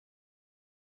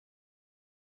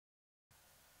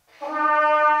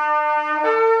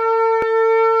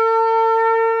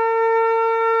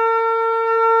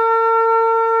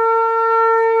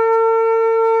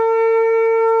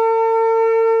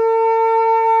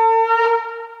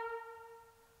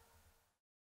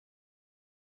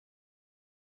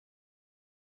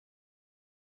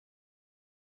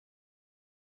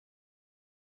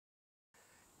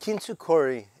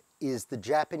Kintsukuroi is the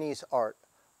Japanese art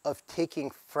of taking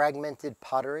fragmented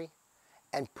pottery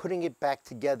and putting it back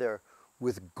together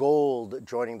with gold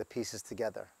joining the pieces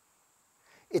together.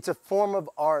 It's a form of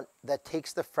art that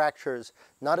takes the fractures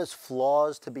not as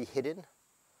flaws to be hidden,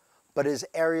 but as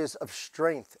areas of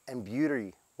strength and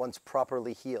beauty once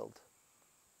properly healed.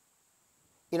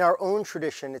 In our own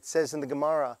tradition, it says in the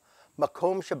Gemara,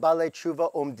 Makom shebale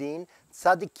tshuva omdin,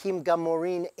 tzadikim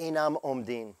gamorin enam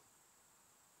omdin.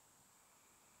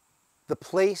 The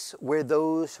place where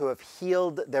those who have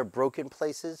healed their broken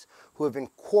places, who have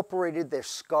incorporated their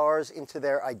scars into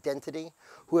their identity,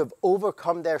 who have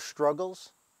overcome their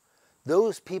struggles,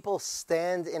 those people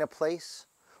stand in a place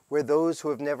where those who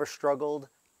have never struggled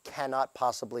cannot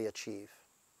possibly achieve.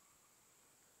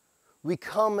 We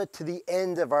come to the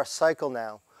end of our cycle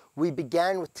now. We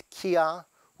began with Tekiah,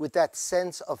 with that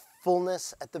sense of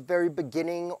fullness at the very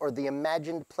beginning or the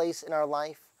imagined place in our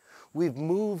life. We've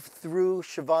moved through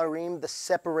Shavarim, the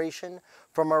separation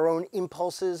from our own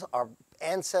impulses, our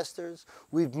ancestors.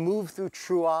 We've moved through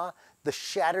Truah, the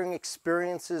shattering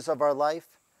experiences of our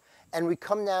life. And we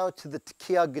come now to the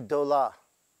Tekiah Gedolah.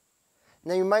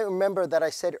 Now you might remember that I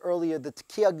said earlier the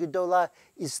Tekiah Gedolah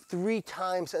is 3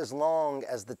 times as long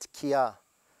as the Tekiah.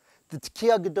 The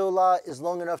Tekiah Gedolah is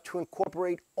long enough to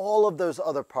incorporate all of those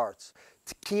other parts.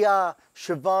 Tekiah,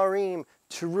 Shavarim,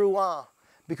 Teruah.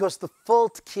 Because the full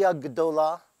Tekiah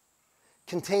Gedolah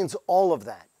contains all of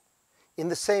that. In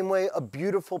the same way, a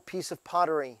beautiful piece of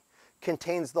pottery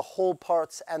contains the whole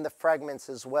parts and the fragments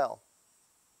as well.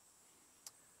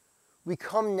 We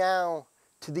come now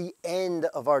to the end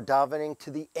of our davening, to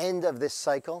the end of this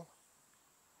cycle.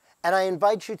 And I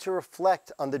invite you to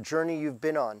reflect on the journey you've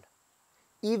been on,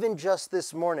 even just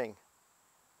this morning.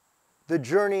 The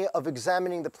journey of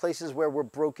examining the places where we're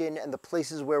broken and the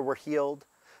places where we're healed,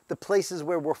 the places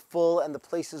where we're full and the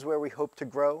places where we hope to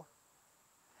grow.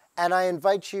 And I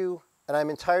invite you, and I'm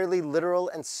entirely literal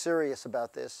and serious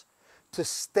about this, to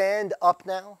stand up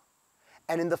now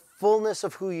and in the fullness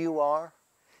of who you are,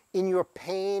 in your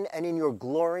pain and in your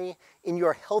glory, in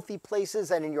your healthy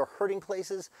places and in your hurting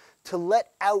places, to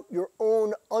let out your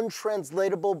own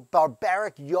untranslatable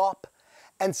barbaric yawp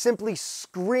and simply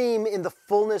scream in the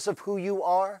fullness of who you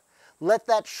are. Let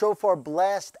that shofar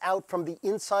blast out from the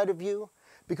inside of you,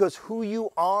 because who you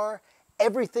are,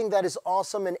 everything that is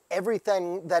awesome and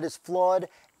everything that is flawed,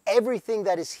 everything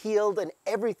that is healed and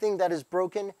everything that is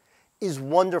broken is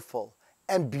wonderful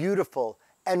and beautiful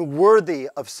and worthy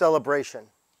of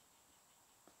celebration.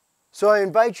 So I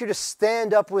invite you to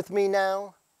stand up with me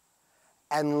now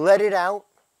and let it out.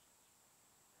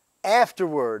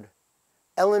 Afterward,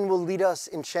 Ellen will lead us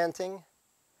in chanting,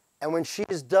 and when she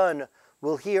is done,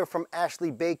 we'll hear from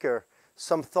Ashley Baker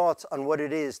some thoughts on what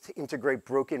it is to integrate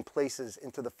broken places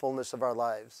into the fullness of our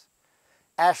lives.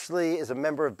 Ashley is a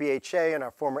member of BHA and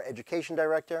our former education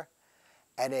director,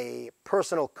 and a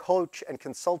personal coach and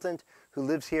consultant who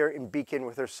lives here in Beacon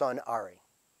with her son, Ari.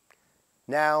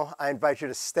 Now, I invite you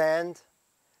to stand,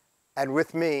 and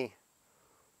with me,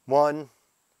 1,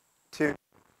 2,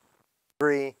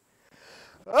 3.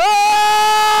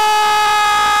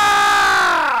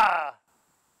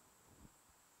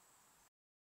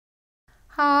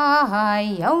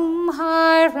 HaYom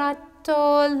Harat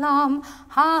Olam,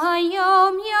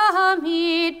 HaYom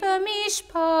Yamid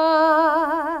b'mishpat.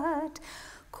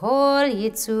 Kol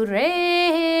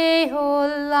yitzurei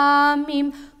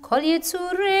olamim, Kol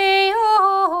yitzurei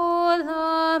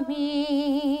olamim.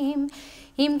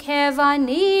 Im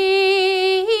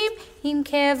kevanim, im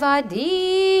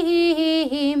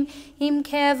kevadim, im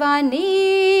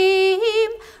kevanim.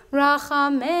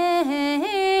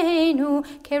 Rachameinu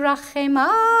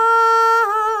kerachemav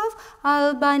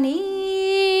al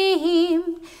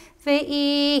banim,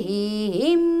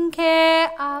 ve'im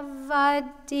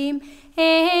ke'avadim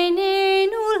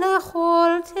einenu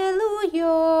lechol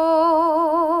teluyot.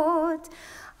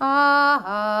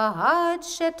 Ad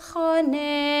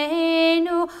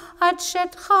shetchanenu, ad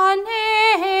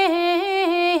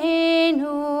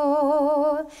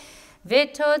shetchanenu,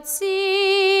 ve'totzi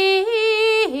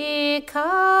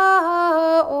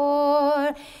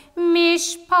kaor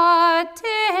mishpatenu.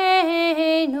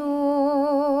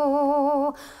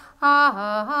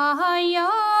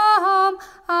 HaYom,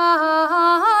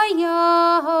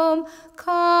 HaYom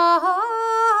kadosh.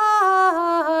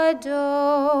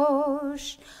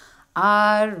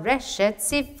 Areshet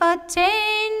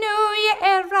sifatenu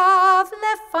ye'erav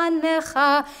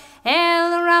lefanecha el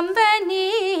ram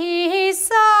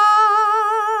v'nisa.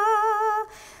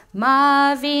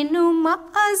 Ma'avinu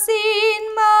ma'azin,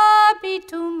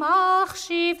 ma'abitu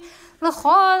machshiv,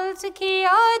 לכל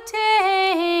תקיעתנו,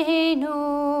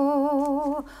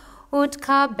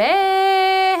 ותקבל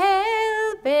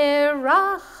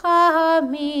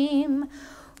ברחמים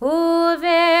וברצון,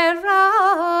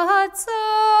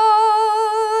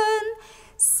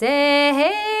 סדר,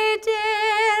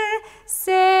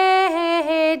 סדר,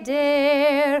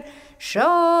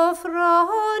 שופרותינו.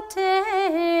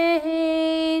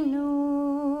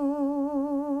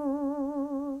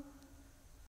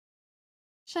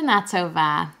 Shana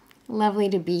Tova. Lovely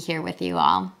to be here with you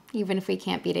all, even if we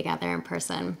can't be together in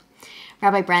person.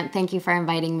 Rabbi Brent, thank you for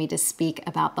inviting me to speak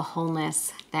about the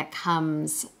wholeness that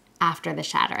comes after the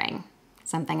shattering,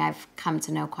 something I've come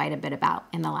to know quite a bit about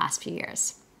in the last few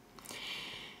years.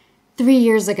 3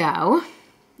 years ago,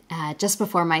 just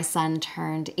before my son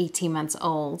turned 18 months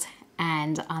old,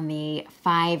 and on the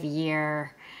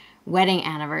 5-year wedding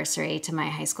anniversary to my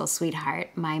high school sweetheart,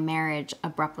 my marriage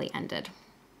abruptly ended.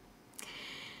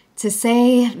 To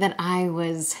say that I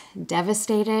was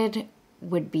devastated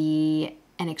would be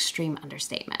an extreme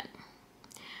understatement.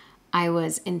 I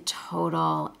was in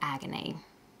total agony.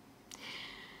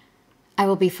 I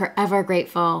will be forever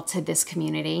grateful to this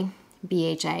community,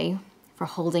 BHA, for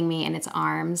holding me in its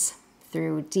arms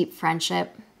through deep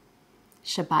friendship,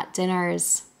 Shabbat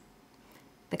dinners,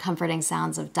 the comforting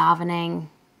sounds of davening,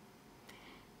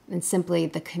 and simply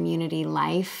the community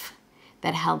life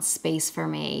that held space for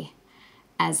me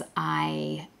as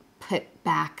I put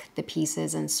back the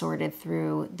pieces and sorted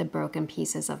through the broken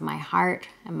pieces of my heart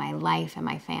and my life and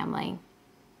my family.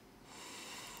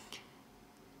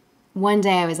 One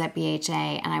day I was at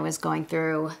BHA and I was going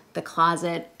through the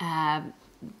closet,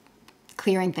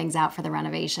 clearing things out for the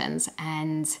renovations.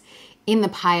 And in the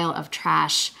pile of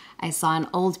trash, I saw an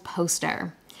old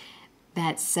poster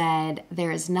that said,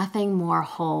 "There is nothing more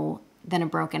whole than a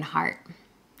broken heart."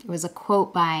 It was a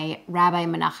quote by Rabbi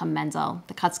Menachem Mendel,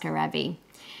 the Kotzker Rebbe,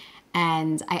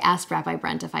 and I asked Rabbi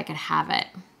Brent if I could have it.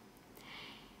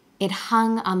 It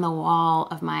hung on the wall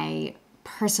of my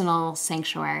personal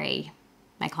sanctuary,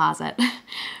 my closet,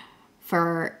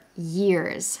 for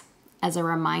years as a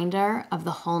reminder of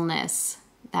the wholeness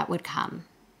that would come.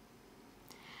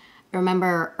 I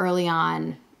remember early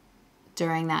on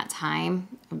during that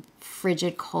time, a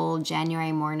frigid, cold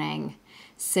January morning,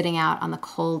 sitting out on the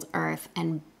cold earth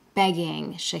and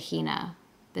begging Shekhinah,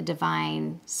 the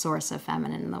divine source of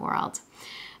feminine in the world,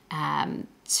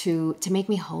 to make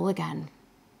me whole again.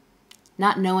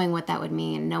 Not knowing what that would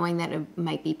mean, knowing that it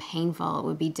might be painful, it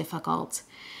would be difficult,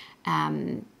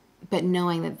 but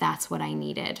knowing that that's what I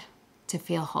needed to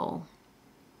feel whole.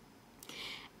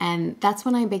 And that's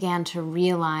when I began to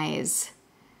realize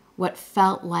what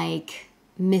felt like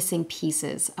missing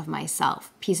pieces of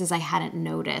myself, pieces I hadn't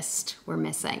noticed were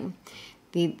missing.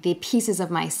 The pieces of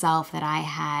myself that I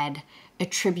had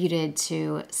attributed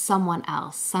to someone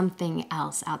else, something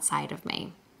else outside of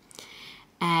me.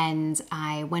 And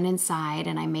I went inside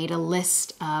and I made a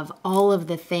list of all of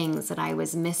the things that I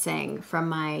was missing from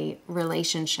my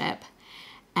relationship.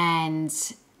 And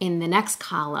in the next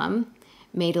column,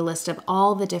 made a list of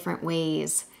all the different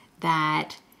ways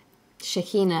that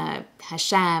Shekhinah,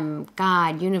 Hashem,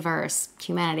 God, universe,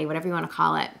 humanity, whatever you want to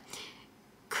call it,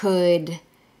 could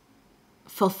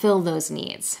fulfill those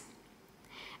needs.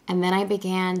 And then I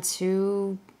began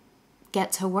to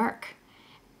get to work.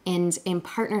 And in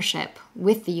partnership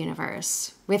with the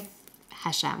universe, with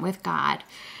Hashem, with God,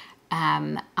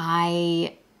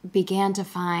 I began to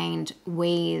find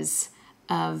ways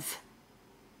of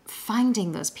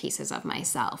finding those pieces of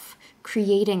myself,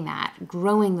 creating that,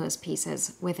 growing those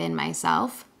pieces within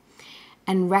myself,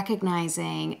 and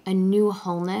recognizing a new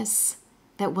wholeness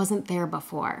that wasn't there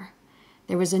before.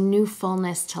 There was a new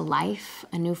fullness to life,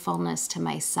 a new fullness to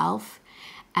myself,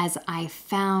 as I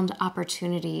found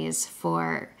opportunities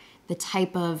for the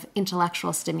type of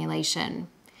intellectual stimulation,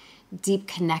 deep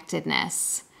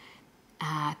connectedness,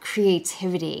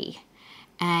 creativity,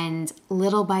 and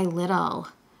little by little,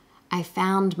 I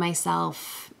found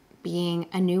myself being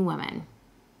a new woman,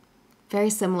 very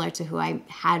similar to who I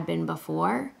had been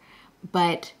before,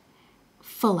 but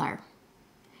fuller.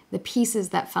 The pieces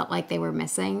that felt like they were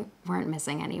missing weren't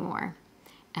missing anymore.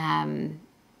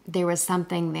 There was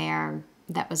something there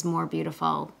that was more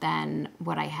beautiful than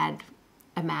what I had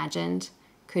imagined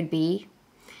could be.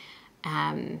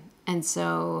 And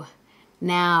so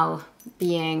now,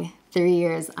 being 3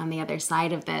 years on the other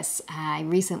side of this, I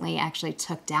recently actually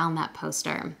took down that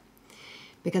poster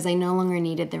because I no longer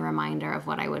needed the reminder of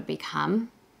what I would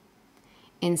become.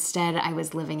 Instead, I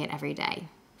was living it every day,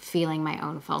 feeling my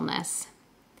own fullness.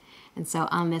 And so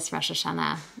on this Rosh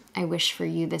Hashanah, I wish for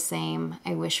you the same.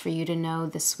 I wish for you to know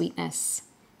the sweetness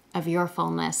of your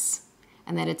fullness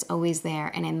and that it's always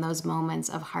there. And in those moments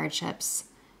of hardships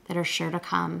that are sure to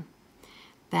come,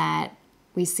 that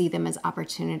we see them as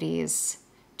opportunities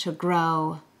to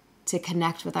grow, to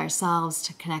connect with ourselves,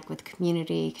 to connect with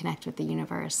community, connect with the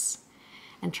universe,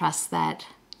 and trust that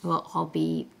it will all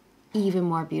be even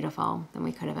more beautiful than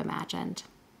we could have imagined.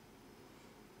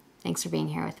 Thanks for being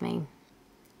here with me,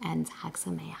 and Hag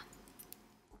Sameach.